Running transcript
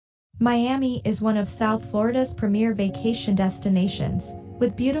Miami is one of South Florida's premier vacation destinations,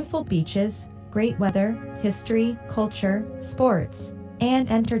 with beautiful beaches, great weather, history, culture, sports, and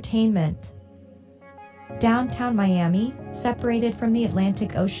entertainment. Downtown Miami, separated from the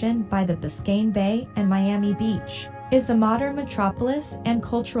Atlantic Ocean by the Biscayne Bay and Miami Beach, is a modern metropolis and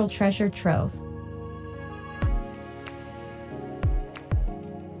cultural treasure trove.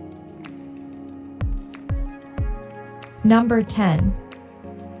 Number 10.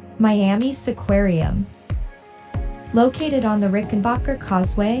 Miami Seaquarium. Located on the Rickenbacker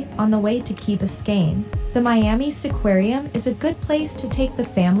Causeway on the way to Key Biscayne, the Miami Seaquarium is a good place to take the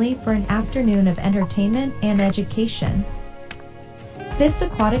family for an afternoon of entertainment and education. This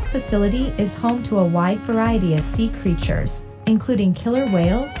aquatic facility is home to a wide variety of sea creatures, including killer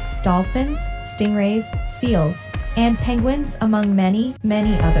whales, dolphins, stingrays, seals, and penguins, among many,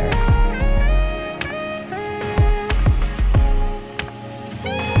 many others.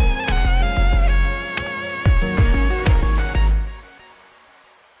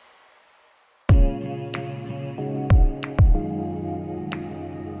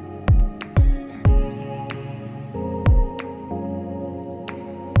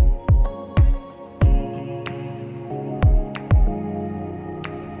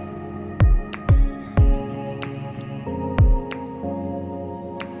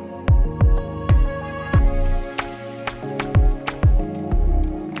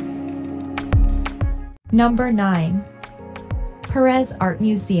 Number 9. Perez Art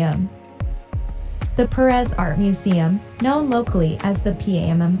Museum. The Perez Art Museum, known locally as the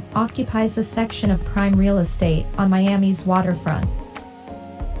PAMM, occupies a section of prime real estate on Miami's waterfront.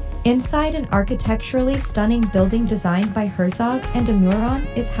 Inside an architecturally stunning building designed by Herzog and de Meuron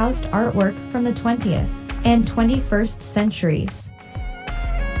is housed artwork from the 20th and 21st centuries.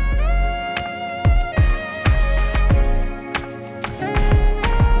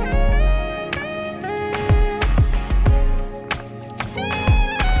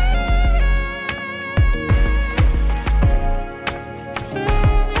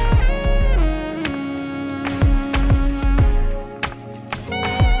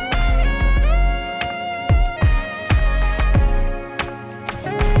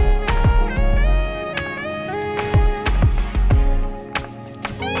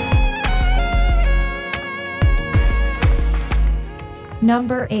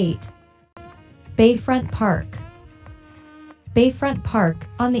 Number 8. Bayfront Park. Bayfront Park,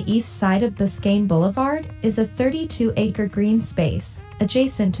 on the east side of Biscayne Boulevard, is a 32-acre green space,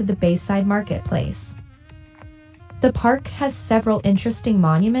 adjacent to the Bayside Marketplace. The park has several interesting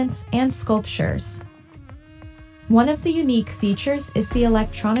monuments and sculptures. One of the unique features is the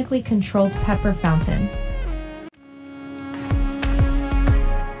electronically controlled pepper fountain.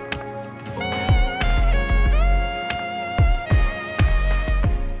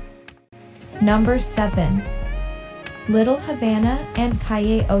 Number 7. Little Havana and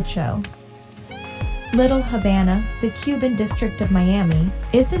Calle Ocho. Little Havana, the Cuban district of Miami,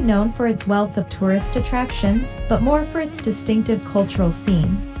 isn't known for its wealth of tourist attractions, but more for its distinctive cultural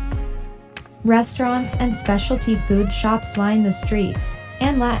scene. Restaurants and specialty food shops line the streets,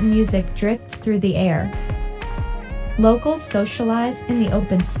 and Latin music drifts through the air. Locals socialize in the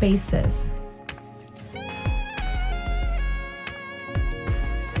open spaces.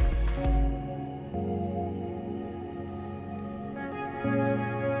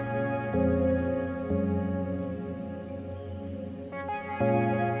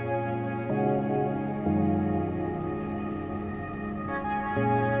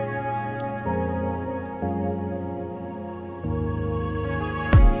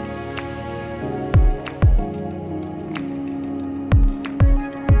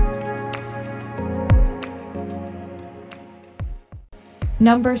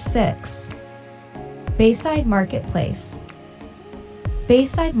 Number 6. Bayside Marketplace.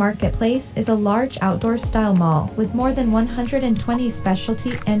 Bayside Marketplace is a large outdoor-style mall with more than 120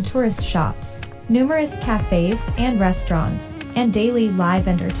 specialty and tourist shops, numerous cafes and restaurants, and daily live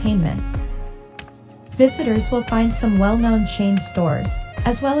entertainment. Visitors will find some well-known chain stores,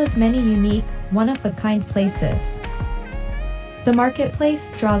 as well as many unique, one-of-a-kind places. The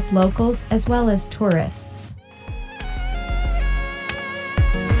marketplace draws locals as well as tourists.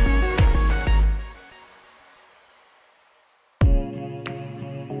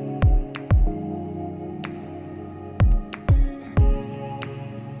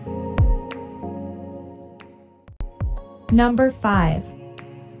 Number 5.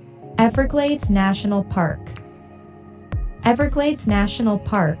 Everglades National Park. Everglades National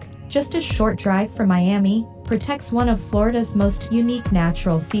Park, just a short drive from Miami, protects one of Florida's most unique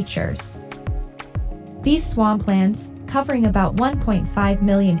natural features. These swamplands, covering about 1.5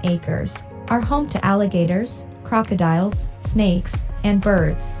 million acres, are home to alligators, crocodiles, snakes, and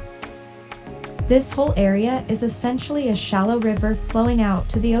birds. This whole area is essentially a shallow river flowing out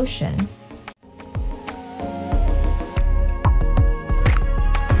to the ocean.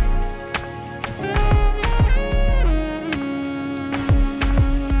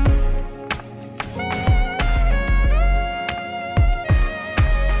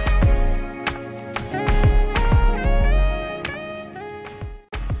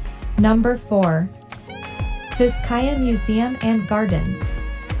 Number 4. Vizcaya Museum and Gardens.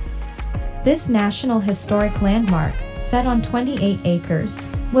 This National Historic Landmark, set on 28 acres,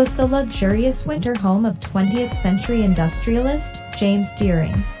 was the luxurious winter home of 20th century industrialist James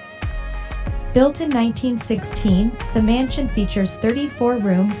Deering. Built in 1916, the mansion features 34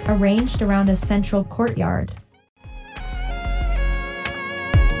 rooms arranged around a central courtyard.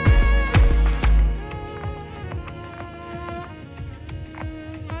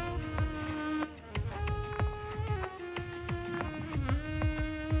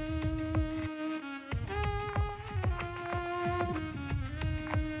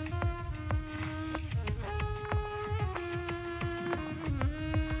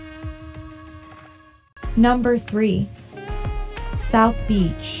 Number 3. South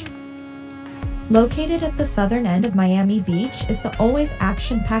Beach. Located at the southern end of Miami Beach is the always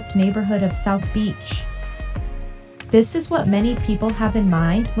action-packed neighborhood of South Beach. This is what many people have in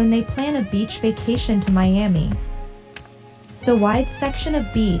mind when they plan a beach vacation to Miami. The wide section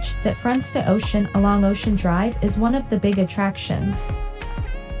of beach that fronts the ocean along Ocean Drive is one of the big attractions.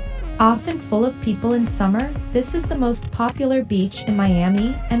 Often full of people in summer, this is the most popular beach in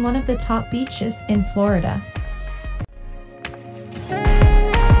Miami and one of the top beaches in Florida.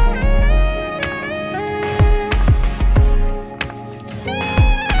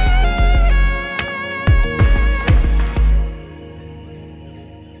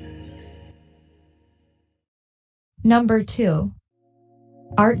 Number 2.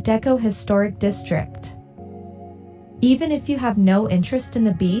 Art Deco Historic District. Even if you have no interest in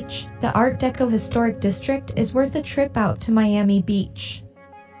the beach, the Art Deco Historic District is worth a trip out to Miami Beach.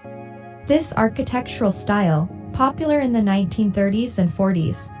 This architectural style, popular in the 1930s and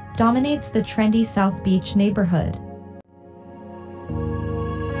 40s, dominates the trendy South Beach neighborhood.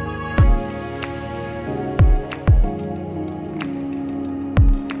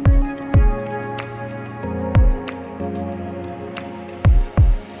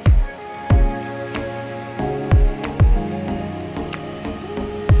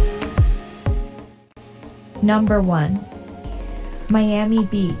 Number 1. Miami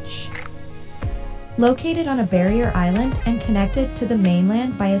Beach. Located on a barrier island and connected to the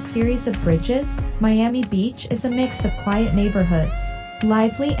mainland by a series of bridges, Miami Beach is a mix of quiet neighborhoods,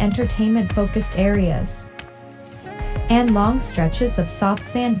 lively entertainment-focused areas, and long stretches of soft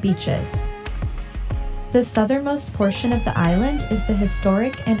sand beaches. The southernmost portion of the island is the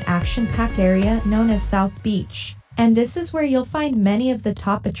historic and action-packed area known as South Beach, and this is where you'll find many of the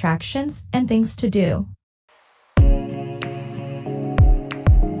top attractions and things to do.